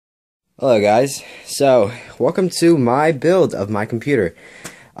Hello guys, so welcome to my build of my computer.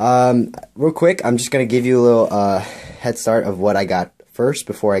 Real quick, I'm just going to give you a little head start of what I got first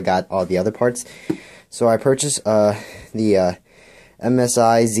before I got all the other parts. So I purchased the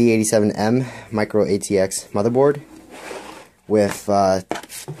MSI Z87M Micro ATX motherboard with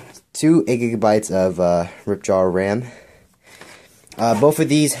 2 8GB of Ripjaw RAM. Both of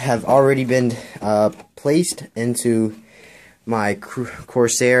these have already been placed into my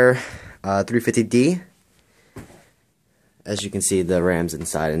Corsair 350D. As you can see, the RAM's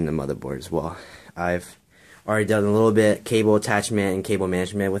inside in the motherboard as well. I've already done a little bit cable attachment and cable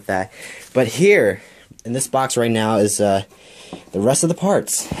management with that. But here, in this box right now, is the rest of the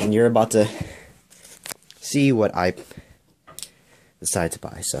parts. And you're about to see what I decided to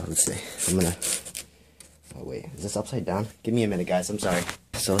buy. So, let's see. I'm gonna... Oh, wait. Is this upside down? Give me a minute, guys. I'm sorry.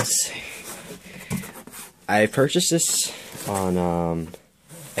 So, let's see. I purchased this on,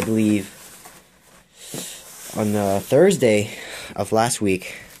 I believe, on Thursday of last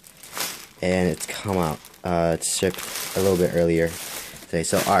week, and it's come out. It's shipped a little bit earlier today.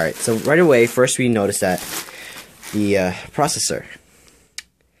 So, alright, so right away, first we noticed that the processor,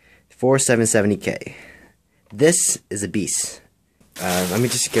 4770K. This is a beast. Let me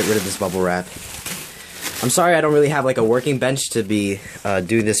just get rid of this bubble wrap. I'm sorry I don't really have like a working bench to be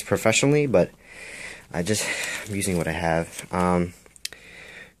doing this professionally, but I'm using what I have.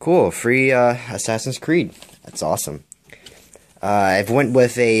 Cool, free Assassin's Creed. That's awesome. I've went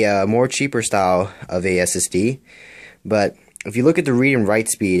with a more cheaper style of a SSD, but if you look at the read and write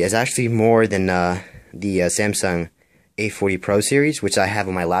speed, it's actually more than the Samsung A40 Pro series, which I have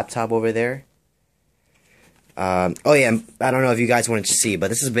on my laptop over there. Oh yeah, I don't know if you guys wanted to see, but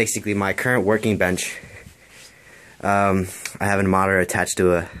this is basically my current working bench. I have a monitor attached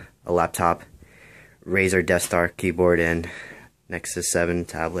to a laptop, Razer Desktop keyboard, and Nexus 7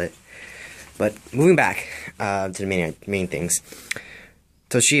 tablet. But moving back to the main things.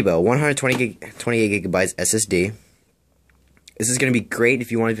 Toshiba 128 GB SSD. This is going to be great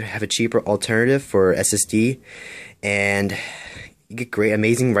if you want to have a cheaper alternative for SSD, and you get great,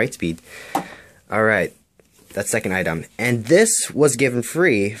 amazing write speed. Alright, that's second item. And this was given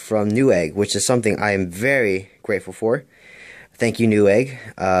free from Newegg, which is something I am very grateful for. Thank you, Newegg.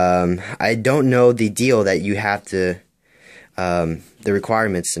 I don't know the deal that you have to, the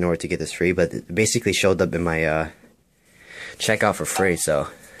requirements in order to get this free, but it basically showed up in my checkout for free. So,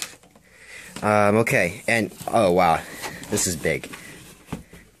 okay, and oh wow, this is big.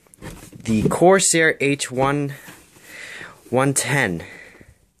 The Corsair H1 110.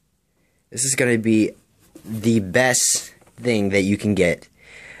 This is gonna be the best thing that you can get,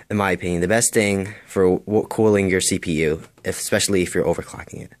 in my opinion, the best thing for cooling your CPU, especially if you're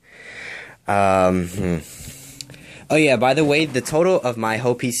overclocking it. Oh yeah, by the way, the total of my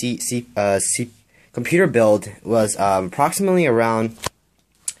whole computer build was approximately around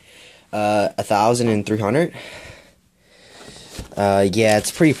 1,300. Yeah,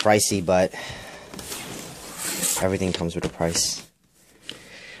 it's pretty pricey, but everything comes with a price.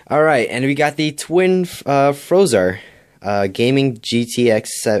 Alright, and we got the twin Corsair gaming GTX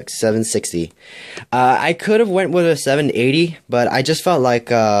 760. I could have went with a 780, but I just felt like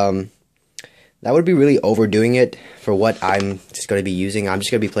that would be really overdoing it for what I'm just going to be using. I'm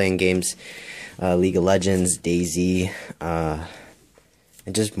just going to be playing games, League of Legends, DayZ, and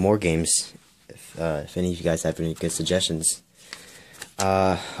just more games. If any of you guys have any good suggestions.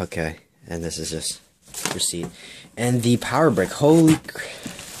 Okay, and this is just receipt. And the power brick. Holy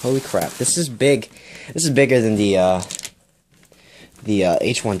crap! This is big. This is bigger than the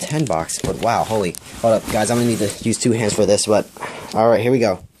H110 box. But wow, hold up, guys. I'm gonna need to use 2 hands for this. But all right, here we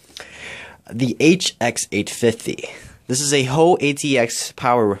go. The HX850. This is a whole ATX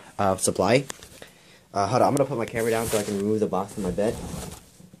power supply. Hold on, I'm gonna put my camera down so I can remove the box from my bed,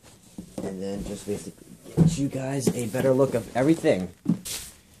 and then just basically get you guys a better look of everything.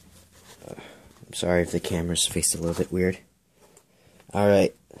 I'm sorry if the camera's faced a little bit weird. All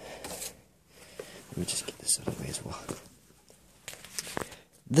right, let me just get this out of the way as well.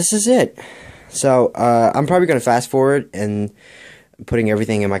 This is it. So I'm probably gonna fast forward and putting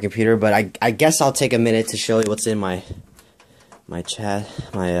everything in my computer, but I guess I'll take a minute to show you what's in my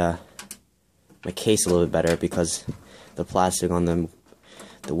case a little bit better, because the plastic on the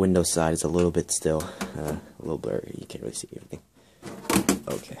Windows side is a little bit still a little blurry. You can't really see everything.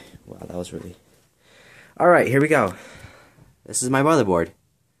 Okay, wow, that was really... Alright, here we go. This is my motherboard.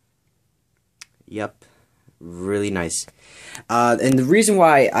 Yep, really nice. And the reason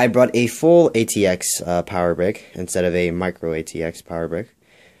why I brought a full ATX power brick instead of a micro ATX power brick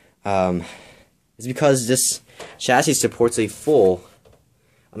is because this chassis supports a full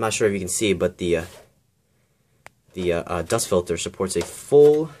I'm not sure if you can see, but the dust filter supports a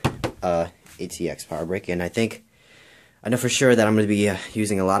full ATX power brick, and I know for sure that I'm going to be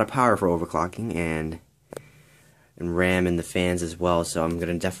using a lot of power for overclocking and RAM in the fans as well, so I'm going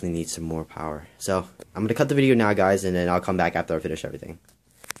to definitely need some more power. So I'm going to cut the video now, guys, and then I'll come back after I finish everything.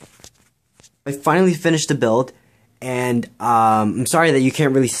 I finally finished the build, and I'm sorry that you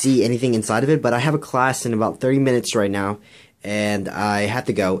can't really see anything inside of it, but I have a class in about 30 minutes right now, and I have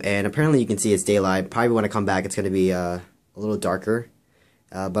to go, and apparently you can see it's daylight. Probably when I come back it's going to be a little darker,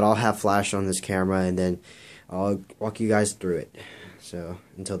 but I'll have flash on this camera, and then I'll walk you guys through it. So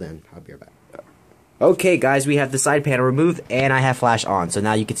until then, I'll be right back. Okay guys, we have the side panel removed, and I have flash on, so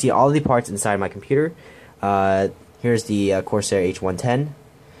now you can see all the parts inside my computer. Here's the Corsair H110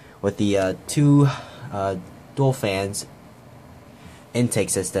 with the two dual fans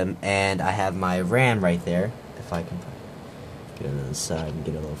intake system, and I have my RAM right there. If I can get it on the side and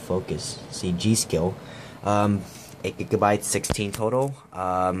get a little focus, see G-Skill, 8 GB, 16 total.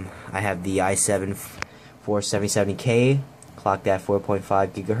 I have the i7 477K clocked at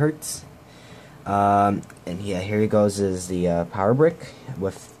 4.5 gigahertz. And yeah, here it goes is the power brick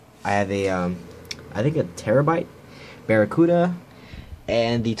with, I have a I think a terabyte Barracuda,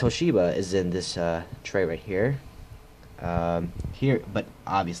 and the Toshiba is in this tray right here. But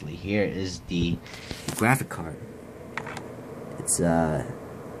obviously here is the graphic card. It's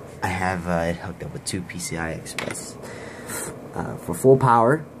I have it hooked up with 2 PCI Express for full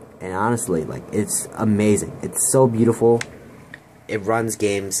power, and honestly, like, it's amazing. It's so beautiful. It runs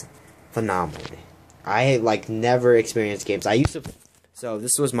games phenomenally. I like never experienced games. I used to. So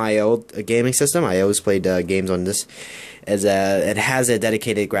this was my old gaming system. I always played games on this. It has a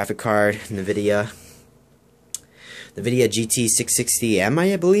dedicated graphic card, NVIDIA GT660M,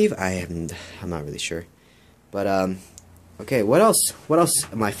 I believe. I'm not really sure. But okay, what else? What else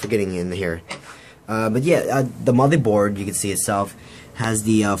am I forgetting in here? But yeah, the motherboard, you can see itself, has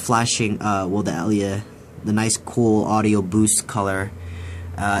the flashing, well, the nice cool audio boost color.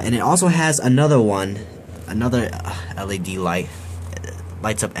 And it also has another LED light.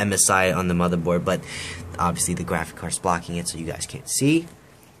 Lights up MSI on the motherboard, but obviously the graphic card's blocking it, so you guys can't see.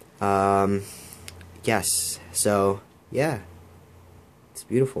 Yes, so yeah, it's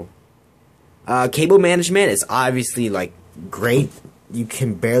beautiful. Cable management is obviously like great. You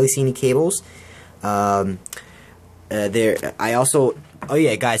can barely see any cables. Oh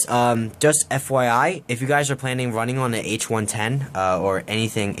yeah, guys, just FYI, if you guys are planning running on an H110 or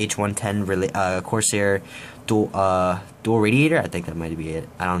anything H110 Corsair dual radiator, I think that might be it.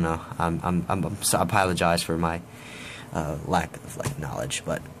 I don't know. I apologize for my lack of like knowledge,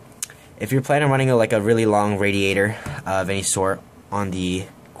 but if you're planning on running like a really long radiator of any sort on the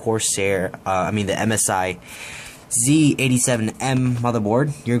Corsair, the MSI Z87M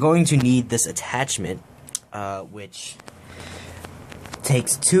motherboard, you're going to need this attachment, which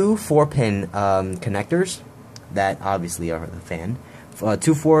takes two 4-pin connectors that obviously are the fan,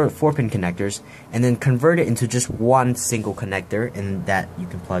 two 4-pin connectors, and then convert it into just one single connector, and that you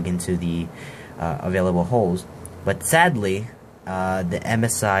can plug into the available holes. But sadly, the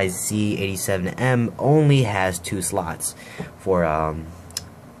MSI Z87M only has 2 slots for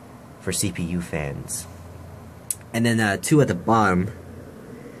CPU fans, and then 2 at the bottom,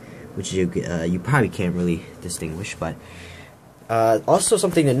 which you probably can't really distinguish. But also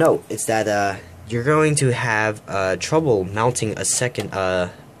something to note is that you're going to have trouble mounting a second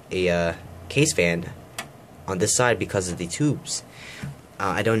case fan on this side because of the tubes.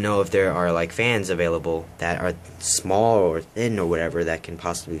 I don't know if there are like fans available that are small or thin or whatever that can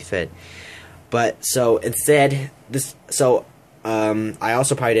possibly fit. But so instead, I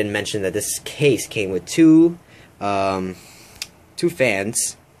also probably didn't mention that this case came with two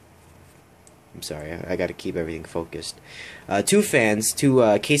fans. I'm sorry, I gotta keep everything focused. 2 fans,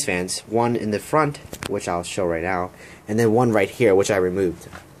 2 case fans, one in the front, which I'll show right now, and then one right here, which I removed.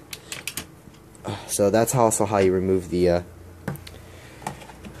 So that's also how you remove the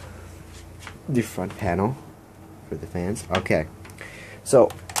front panel for the fans. Okay, so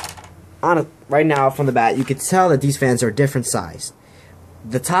right now from the bat, you can tell that these fans are different size.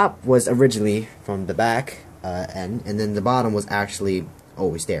 The top was originally from the back end, and then the bottom was actually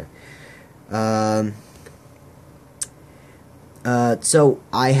always there. So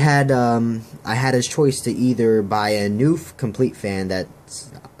I had a choice to either buy a new complete fan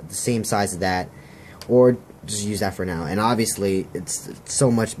that's the same size as that, or just use that for now. And obviously, it's so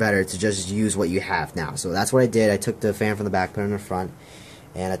much better to just use what you have now. So that's what I did. I took the fan from the back, put it in the front,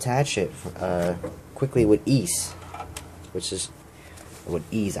 and attached it quickly with ease,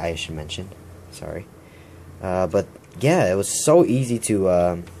 I should mention. Sorry. But yeah, it was so easy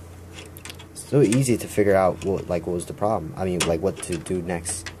to figure out what was the problem. I mean, like what to do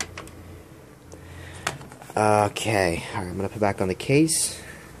next. Okay, alright, I'm gonna put back on the case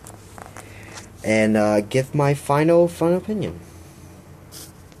and give my final opinion.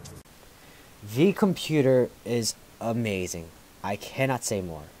 The computer is amazing. I cannot say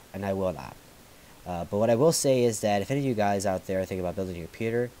more, and I will not. But what I will say is that if any of you guys out there are thinking about building a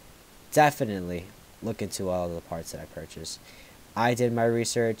computer, definitely look into all of the parts that I purchased. I did my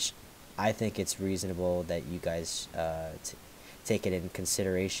research. I think it's reasonable that you guys take it in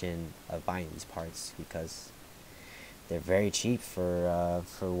consideration of buying these parts because they're very cheap for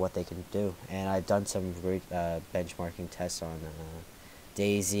what they can do. And I've done some great benchmarking tests on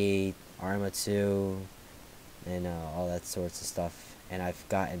Daisy, Arma 2, and all that sorts of stuff, and I've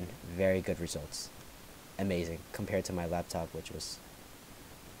gotten very good results. Amazing compared to my laptop, which was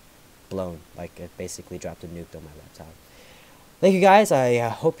blown. Like, it basically dropped a nuke on my laptop. Thank you guys. I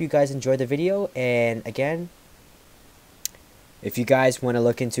hope you guys enjoyed the video, and again, if you guys want to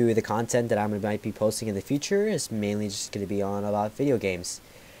look into the content that I might be posting in the future, it's mainly just going to be on about video games.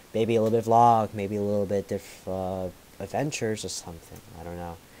 Maybe a little bit of vlog, maybe a little bit of adventures or something. I don't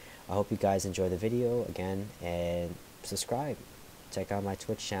know. I hope you guys enjoy the video again, and subscribe. Check out my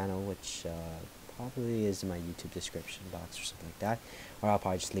Twitch channel, which probably is in my YouTube description box or something like that, or I'll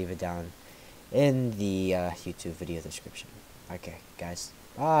probably just leave it down in the YouTube video description. Okay, guys,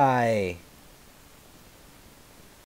 bye.